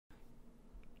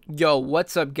Yo,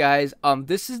 what's up guys?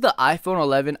 This is the iPhone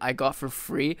 11 I got for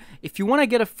free. If you want to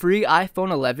get a free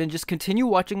iPhone 11, just continue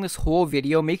watching this whole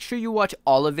video. Make sure you watch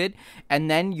all of it,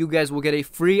 and then you guys will get a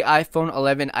free iPhone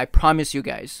 11. I promise you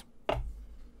guys.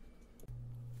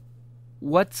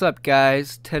 What's up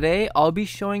guys? Today I'll be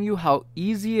showing you how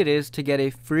easy it is to get a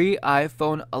free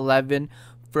iPhone 11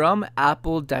 from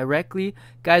Apple directly.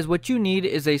 Guys, what you need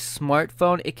is a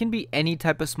smartphone. It can be any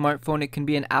type of smartphone. It can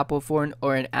be an Apple phone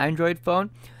or an Android phone.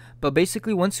 But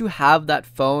basically, once you have that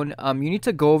phone, you need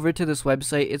to go over to this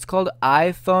website. It's called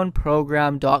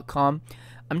iPhoneprogram.com.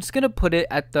 I'm just going to put it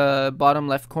at the bottom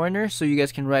left corner so you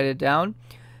guys can write it down.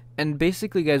 And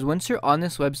basically, guys, once you're on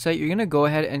this website, you're going to go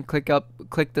ahead and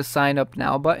click the sign up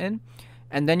now button.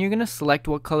 And then you're going to select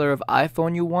what color of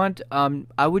iPhone you want.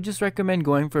 I would just recommend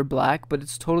going for black, but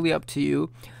it's totally up to you.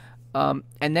 And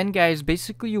then, guys,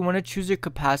 basically, you want to choose your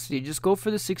capacity. Just go for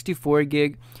the 64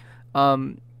 gig.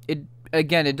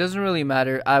 Again, it doesn't really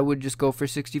matter. I would just go for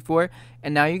 64.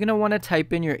 And now you're going to want to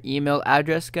type in your email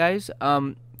address, guys.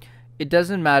 It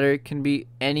doesn't matter. It can be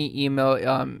any email.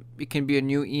 It can be a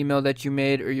new email that you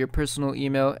made or your personal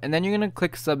email. And then you're going to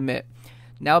click submit.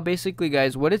 Now, basically,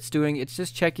 guys, what it's doing, it's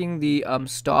just checking the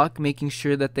stock, making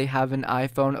sure that they have an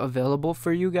iPhone available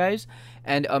for you guys,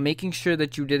 and making sure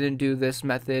that you didn't do this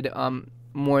method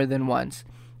more than once.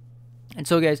 And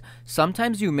so, guys,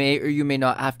 sometimes you may or you may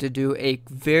not have to do a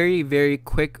very, very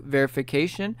quick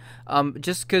verification,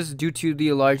 just because due to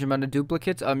the large amount of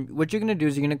duplicates. What you're going to do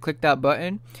is you're going to click that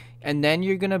button, and then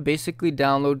you're going to basically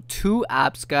download 2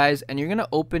 apps, guys, and you're going to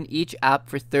open each app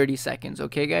for 30 seconds,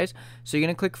 okay, guys? So you're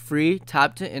going to click free,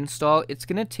 tap to install. It's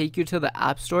going to take you to the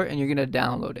App Store, and you're going to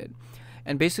download it.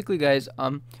 And basically, guys,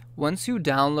 once you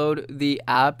download the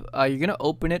app, you're going to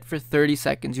open it for 30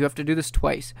 seconds. You have to do this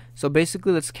twice. So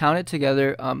basically, let's count it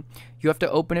together. You have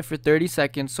to open it for 30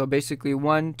 seconds. So basically,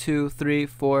 1, 2, 3,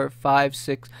 4, 5,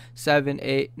 6, 7,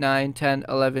 8, 9, 10,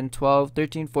 11, 12,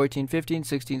 13, 14, 15,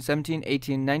 16, 17,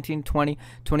 18, 19, 20,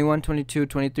 21, 22,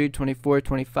 23, 24,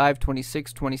 25,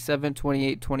 26, 27,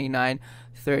 28, 29,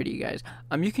 30, guys.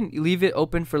 You can leave it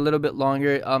open for a little bit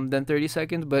longer than 30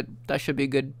 seconds, but that should be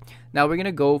good. Now we're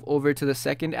gonna go over to the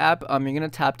second app. You're gonna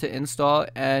tap to install,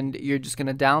 and you're just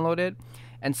gonna download it.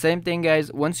 And same thing,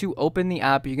 guys, once you open the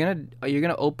app, you're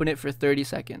gonna open it for 30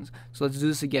 seconds. So let's do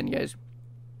this again, guys.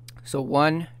 So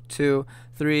 1, 2,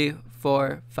 3,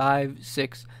 4, 5,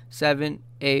 6, 7,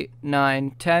 8,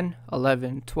 9, 10,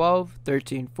 11, 12,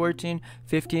 13, 14,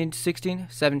 15, 16,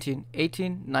 17,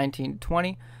 18, 19,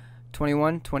 20,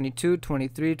 21, 22,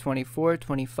 23, 24,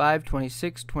 25,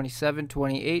 26, 27,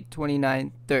 28,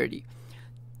 29, 30.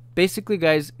 Basically,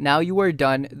 guys, now you are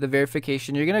done the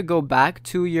verification. You're going to go back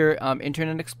to your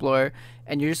Internet Explorer,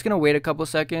 and you're just going to wait a couple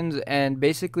seconds. And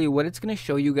basically what it's going to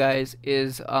show you guys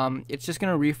is it's just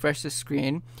going to refresh the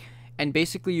screen. And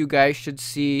basically, you guys should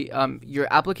see your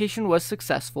application was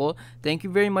successful. Thank you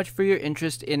very much for your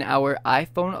interest in our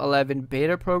iPhone 11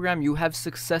 beta program. You have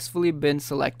successfully been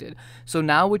selected. So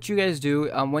now what you guys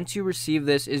do, once you receive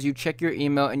this, is you check your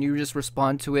email and you just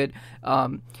respond to it.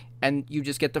 And you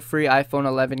just get the free iPhone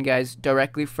 11, guys,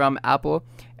 directly from Apple.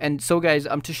 And so, guys,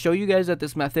 to show you guys that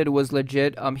this method was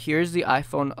legit, here's the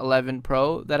iPhone 11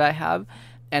 Pro that I have.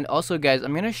 And also, guys,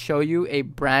 I'm going to show you a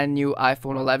brand new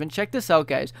iPhone 11. Check this out,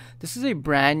 guys. This is a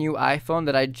brand new iPhone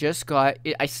that I just got.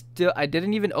 I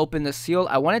didn't even open the seal.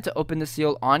 I wanted to open the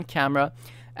seal on camera.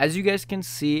 As you guys can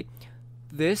see,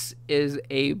 this is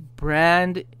a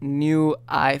brand new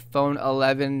iPhone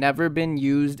 11. Never been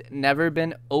used, never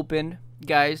been opened,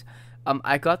 guys.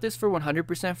 I got this for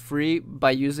 100% free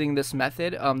by using this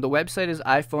method. The website is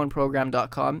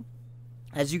iPhoneprogram.com.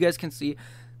 As you guys can see,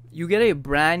 you get a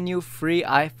brand new free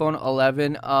iPhone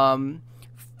 11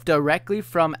 directly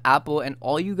from Apple, and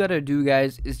all you gotta do,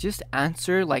 guys, is just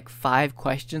answer like 5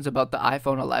 questions about the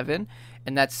iPhone 11,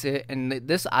 and that's it. And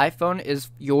this iPhone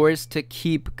is yours to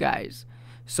keep, guys.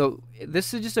 So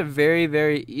this is just a very,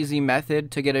 very easy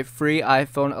method to get a free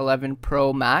iPhone 11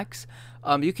 Pro Max.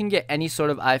 You can get any sort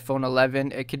of iPhone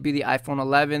 11. It could be the iPhone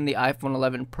 11, the iPhone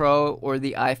 11 Pro, or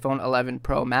the iPhone 11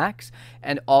 Pro Max,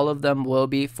 and all of them will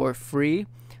be for free.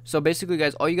 So basically,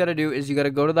 guys, all you got to do is you got to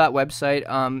go to that website,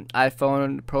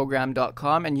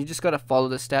 iPhoneprogram.com, and you just got to follow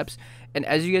the steps. And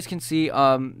as you guys can see, this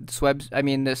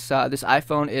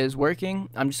iPhone is working.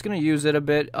 I'm just going to use it a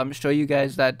bit, show you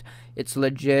guys that it's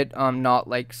legit, not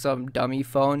like some dummy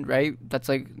phone, right? That's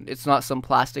like, it's not some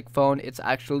plastic phone. It's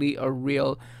actually a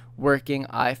real working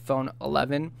iPhone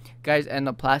 11, guys, and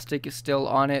the plastic is still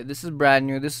on it. This is brand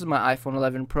new. This is my iPhone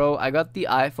 11 Pro. I got the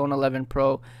iPhone 11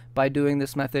 Pro by doing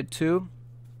this method too.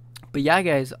 But yeah,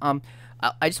 guys,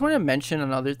 I just want to mention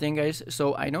another thing, guys.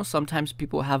 So I know sometimes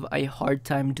people have a hard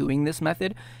time doing this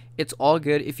method. It's all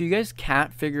good. If you guys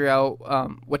can't figure out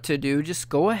what to do, just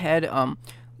go ahead,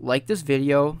 like this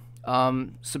video,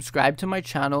 subscribe to my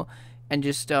channel, and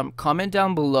just comment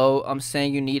down below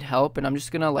saying you need help, and I'm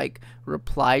just gonna like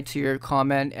reply to your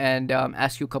comment and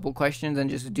ask you a couple questions and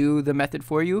just do the method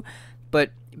for you.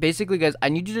 But basically, guys, I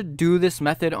need you to do this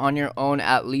method on your own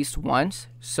at least once.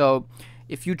 So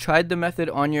if you tried the method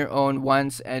on your own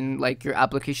once and like your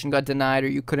application got denied or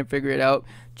you couldn't figure it out,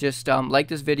 just like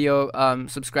this video,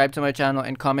 subscribe to my channel,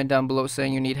 and comment down below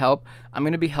saying you need help. I'm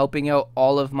going to be helping out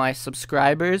all of my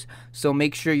subscribers, so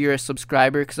make sure you're a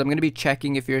subscriber, because I'm going to be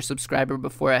checking if you're a subscriber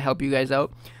before I help you guys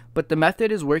out. But the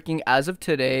method is working as of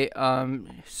today.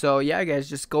 So yeah, guys,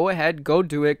 just go ahead, go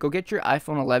do it, go get your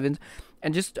iPhone 11s.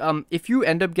 And just if you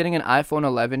end up getting an iPhone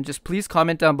 11, just please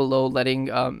comment down below letting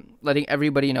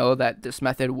everybody know that this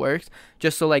method works,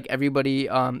 just so like everybody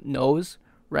knows,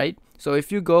 right? So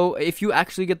if you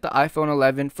actually get the iPhone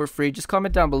 11 for free, just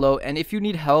comment down below. And if you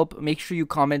need help, make sure you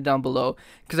comment down below,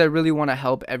 because I really want to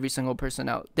help every single person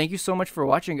out. Thank you so much for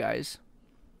watching, guys.